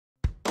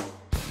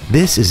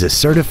This is a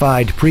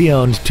certified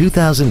pre-owned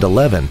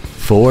 2011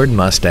 Ford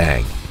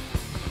Mustang.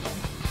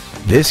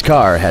 This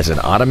car has an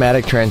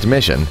automatic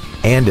transmission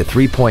and a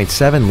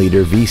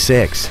 3.7-liter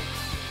V6.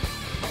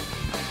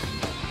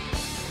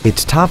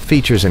 Its top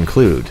features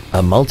include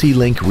a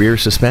multi-link rear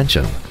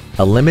suspension,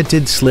 a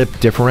limited slip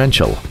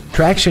differential,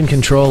 traction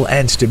control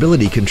and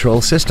stability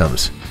control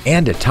systems,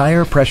 and a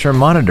tire pressure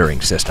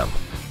monitoring system.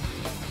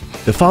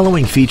 The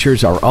following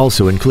features are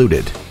also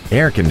included: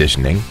 air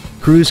conditioning,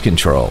 cruise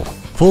control,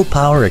 full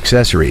power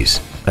accessories,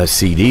 a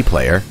CD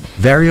player,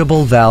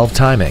 variable valve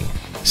timing,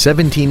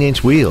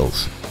 17-inch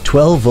wheels,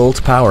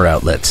 12-volt power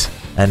outlets,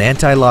 an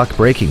anti-lock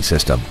braking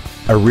system,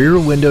 a rear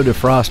window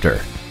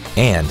defroster,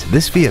 and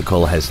this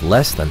vehicle has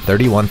less than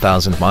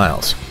 31,000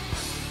 miles.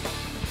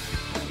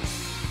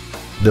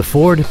 The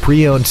Ford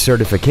Pre-Owned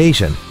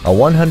certification, a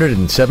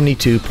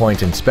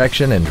 172-point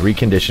inspection and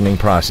reconditioning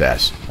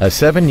process, a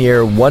 7-year,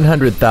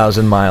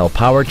 100,000-mile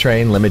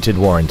powertrain limited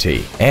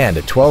warranty, and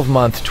a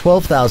 12-month,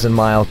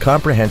 12,000-mile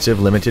comprehensive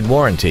limited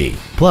warranty,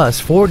 plus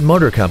Ford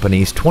Motor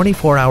Company's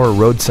 24-hour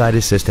roadside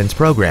assistance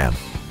program.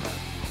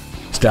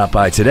 Stop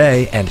by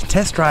today and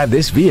test drive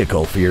this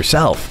vehicle for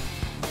yourself.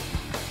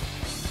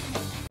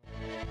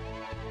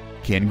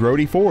 Ken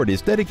Grody Ford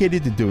is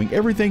dedicated to doing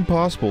everything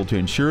possible to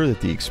ensure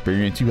that the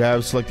experience you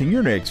have selecting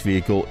your next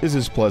vehicle is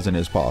as pleasant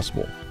as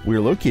possible. We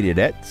are located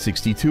at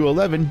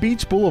 6211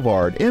 Beach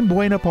Boulevard in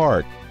Buena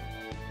Park.